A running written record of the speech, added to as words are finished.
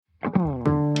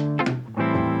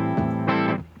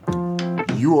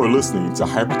You are listening to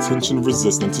Hypertension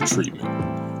Resistant to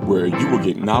Treatment, where you will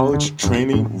get knowledge,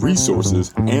 training,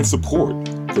 resources, and support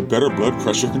for better blood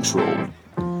pressure control.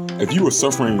 If you are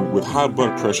suffering with high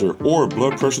blood pressure or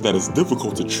blood pressure that is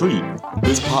difficult to treat,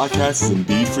 this podcast is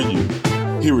indeed for you.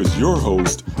 Here is your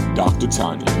host, Dr.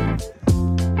 Tanya.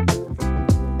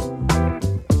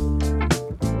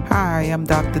 Hi, I'm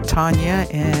Dr. Tanya,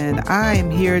 and I am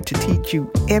here to teach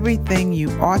you everything you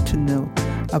ought to know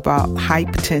about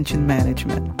hypertension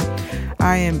management.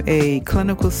 I am a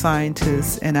clinical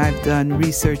scientist, and I've done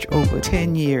research over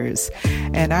 10 years,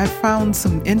 and I've found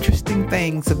some interesting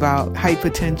things about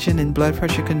hypertension and blood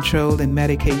pressure control and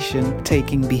medication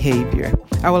taking behavior.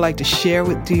 I would like to share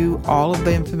with you all of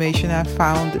the information I've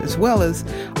found, as well as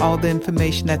all the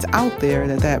information that's out there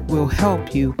that will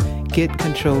help you get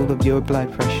control of your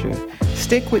blood pressure.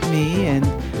 Stick with me, and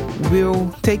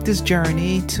we'll take this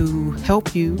journey to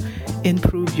help you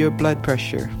improve your blood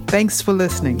pressure. Thanks for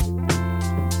listening.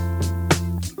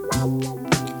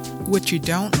 What you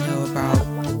don't know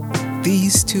about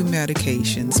these two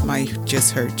medications might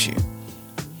just hurt you.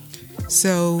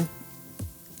 So,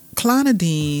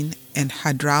 clonidine and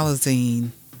hydralazine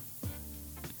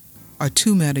are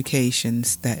two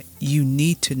medications that you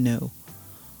need to know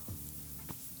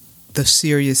the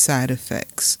serious side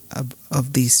effects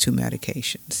of these two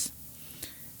medications.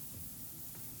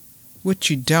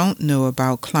 What you don't know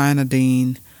about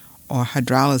clonidine or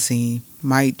hydralazine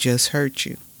might just hurt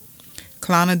you.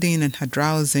 Clonidine and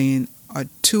hydralazine are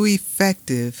two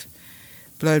effective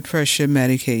blood pressure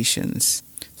medications.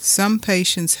 Some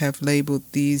patients have labeled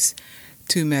these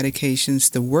two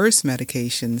medications the worst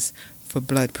medications for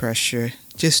blood pressure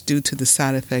just due to the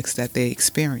side effects that they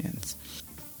experience.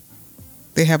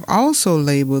 They have also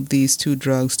labeled these two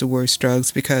drugs the worst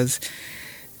drugs because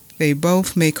they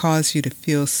both may cause you to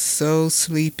feel so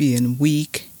sleepy and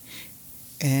weak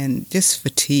and just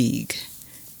fatigue.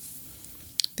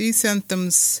 These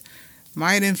symptoms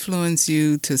might influence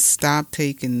you to stop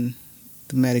taking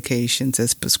the medications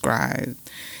as prescribed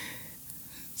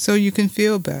so you can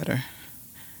feel better.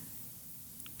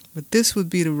 But this would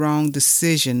be the wrong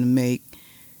decision to make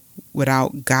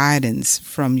without guidance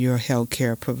from your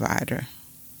healthcare provider.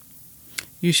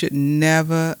 You should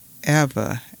never,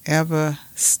 ever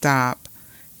stop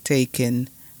taking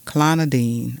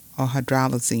clonidine or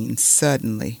hydralazine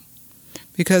suddenly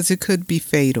because it could be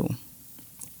fatal.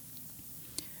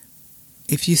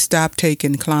 If you stop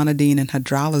taking clonidine and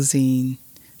hydralazine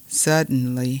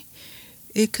suddenly,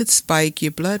 it could spike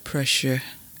your blood pressure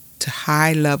to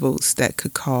high levels that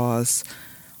could cause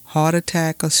heart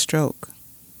attack or stroke.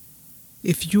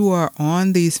 If you are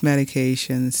on these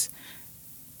medications,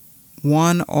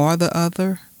 one or the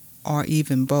other, or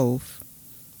even both,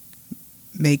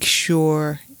 make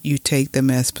sure you take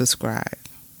them as prescribed.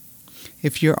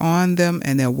 If you're on them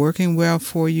and they're working well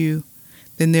for you,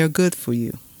 then they're good for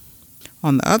you.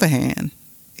 On the other hand,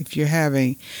 if you're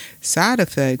having side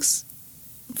effects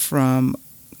from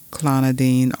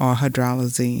clonidine or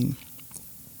hydralazine,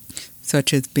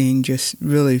 such as being just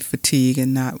really fatigued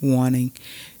and not wanting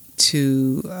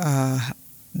to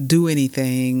do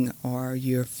anything, or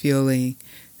you're feeling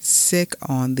sick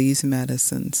on these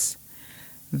medicines,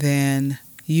 then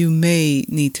you may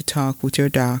need to talk with your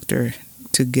doctor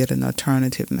to get an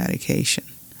alternative medication.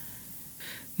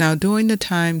 Now, during the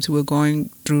times we're going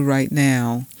through right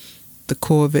now, the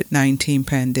COVID-19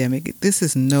 pandemic, this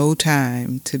is no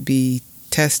time to be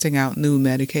testing out new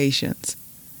medications.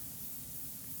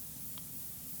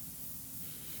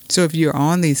 So if you're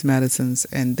on these medicines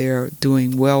and they're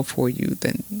doing well for you,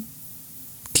 then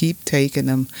keep taking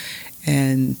them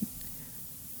and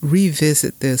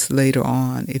revisit this later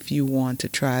on if you want to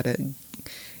try to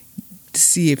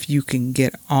see if you can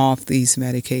get off these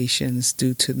medications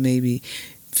due to maybe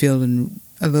feeling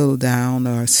a little down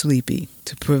or sleepy.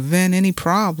 To prevent any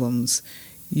problems,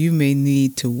 you may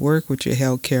need to work with your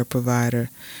healthcare provider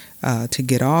to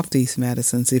get off these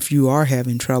medicines if you are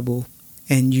having trouble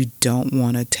and you don't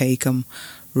want to take them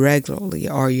regularly,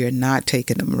 or you're not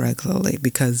taking them regularly,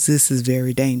 because this is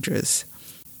very dangerous.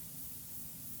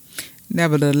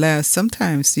 Nevertheless,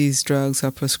 sometimes these drugs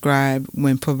are prescribed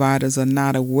when providers are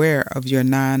not aware of your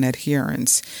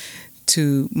non-adherence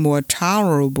to more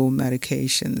tolerable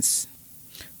medications.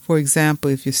 For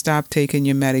example, if you stop taking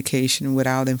your medication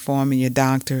without informing your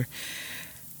doctor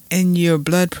and your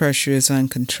blood pressure is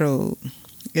uncontrolled,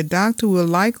 your doctor will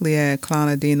likely add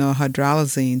clonidine or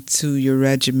hydralazine to your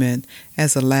regimen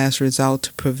as a last resort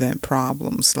to prevent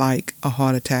problems like a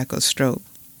heart attack or stroke.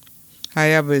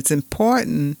 However, it's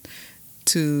important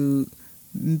to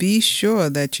be sure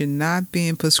that you're not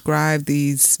being prescribed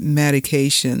these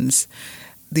medications,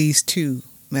 these two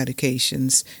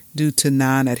medications due to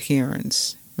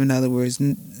non-adherence. In other words,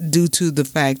 due to the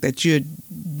fact that you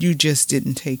just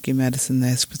didn't take your medicine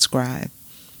as prescribed.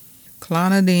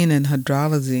 Clonidine and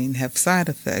hydralazine have side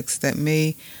effects that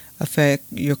may affect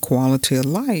your quality of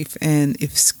life, and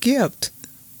if skipped,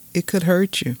 it could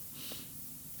hurt you.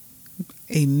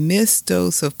 A missed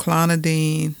dose of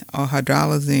clonidine or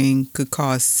hydralazine could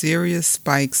cause serious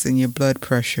spikes in your blood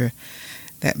pressure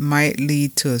that might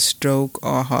lead to a stroke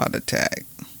or heart attack.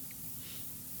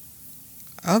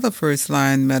 Other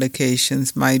first-line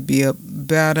medications might be a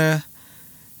better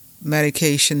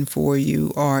medication for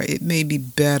you, or it may be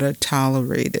better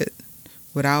tolerated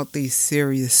without these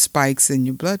serious spikes in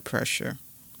your blood pressure.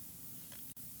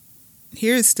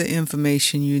 Here's the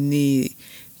information you need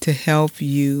to help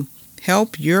your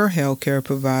healthcare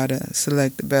provider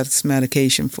select the best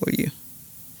medication for you.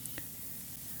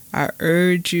 I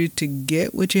urge you to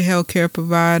get with your healthcare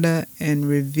provider and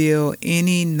reveal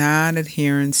any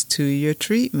non-adherence to your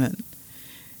treatment.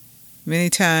 Many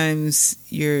times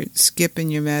you're skipping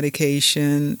your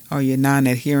medication or you're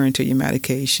non-adherent to your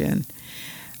medication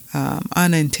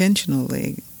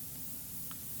unintentionally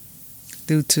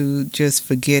due to just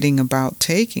forgetting about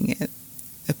taking it.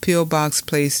 A pill box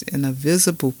placed in a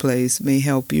visible place may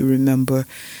help you remember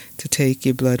to take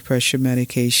your blood pressure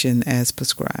medication as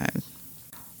prescribed.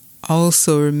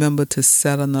 Also, remember to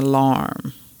set an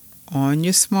alarm on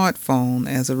your smartphone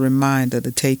as a reminder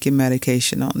to take your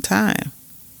medication on time.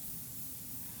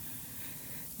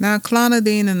 Now,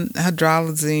 clonidine and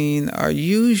hydralazine are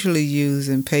usually used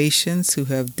in patients who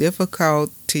have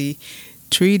difficulty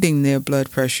treating their blood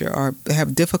pressure or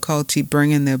have difficulty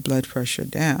bringing their blood pressure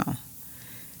down.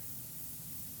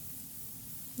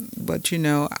 But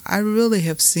I really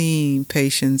have seen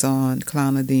patients on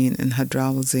clonidine and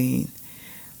hydralazine,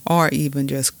 or even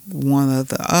just one or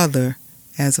the other,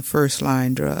 as a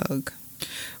first-line drug.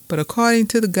 But according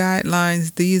to the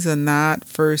guidelines, these are not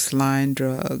first-line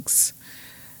drugs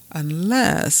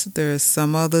unless there is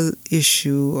some other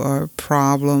issue or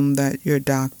problem that your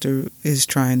doctor is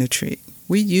trying to treat.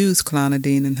 We use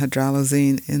clonidine and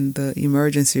hydralazine in the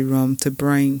emergency room to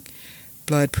bring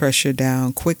blood pressure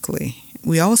down quickly.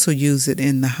 We also use it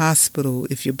in the hospital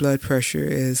if your blood pressure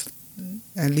is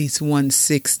at least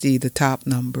 160, the top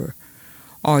number,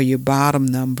 or your bottom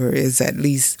number is at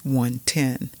least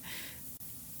 110.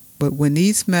 But when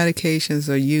these medications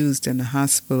are used in the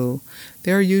hospital,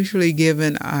 they're usually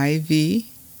given IV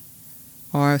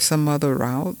or some other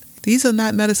route. These are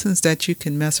not medicines that you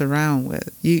can mess around with.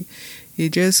 You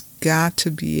just got to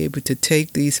be able to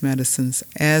take these medicines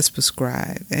as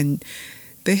prescribed. And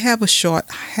they have a short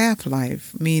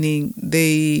half-life, meaning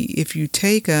if you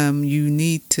take them, you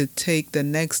need to take the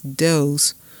next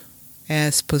dose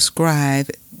as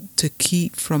prescribed to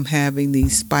keep from having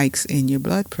these spikes in your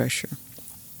blood pressure.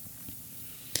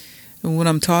 And what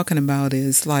I'm talking about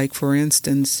is, like, for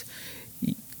instance,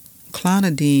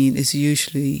 clonidine is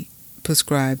usually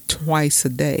prescribed twice a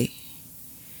day.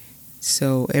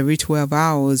 So every 12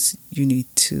 hours, you need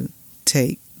to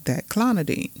take that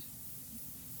clonidine.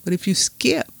 But if you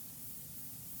skip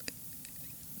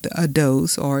a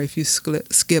dose, or if you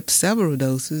skip several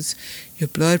doses, your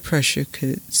blood pressure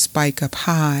could spike up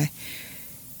high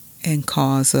and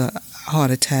cause a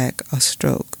heart attack or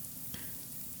stroke.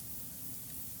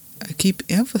 I keep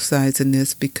emphasizing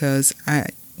this because I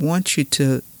want you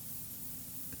to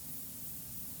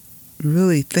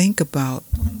really think about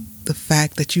the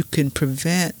fact that you can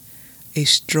prevent a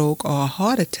stroke or a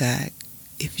heart attack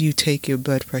if you take your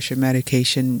blood pressure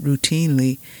medication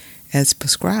routinely as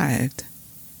prescribed.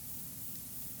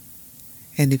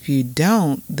 And if you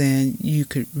don't, then you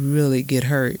could really get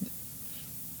hurt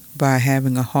by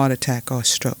having a heart attack or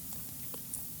stroke.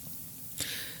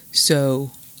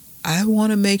 So I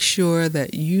want to make sure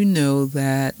that you know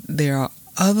that there are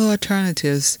other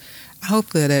alternatives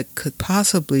out there that could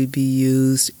possibly be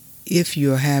used if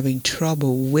you're having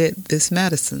trouble with this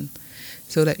medicine,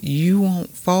 so that you won't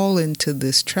fall into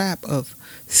this trap of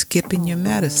skipping your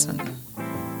medicine.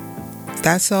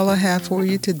 That's all I have for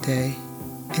you today.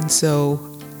 And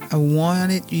so I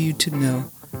wanted you to know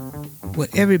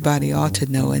what everybody ought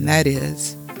to know, and that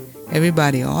is,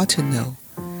 everybody ought to know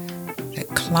that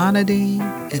clonidine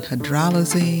and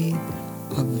hydralazine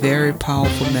are very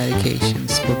powerful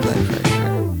medications for blood pressure.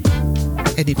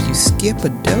 And if you skip a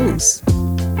dose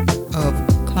of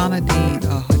clonidine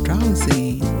or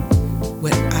hydralazine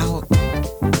without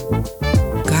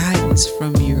guidance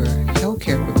from your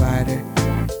healthcare provider,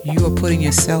 you are putting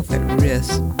yourself at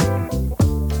risk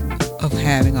of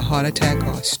having a heart attack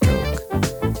or a stroke.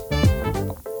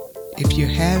 If you're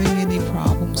having any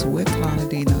problems with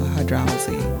clonidine or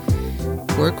hydralazine,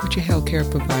 Work with your healthcare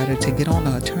provider to get on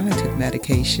an alternative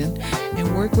medication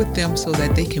and work with them so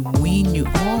that they can wean you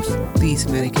off these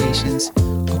medications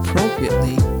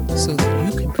appropriately so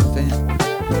that you can prevent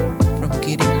from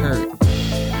getting hurt.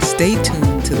 Stay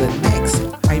tuned to the next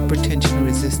Hypertension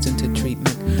Resistant to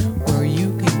Treatment, where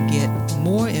you can get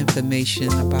more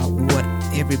information about what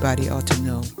everybody ought to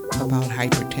know about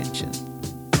hypertension.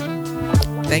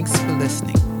 Thanks for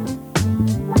listening.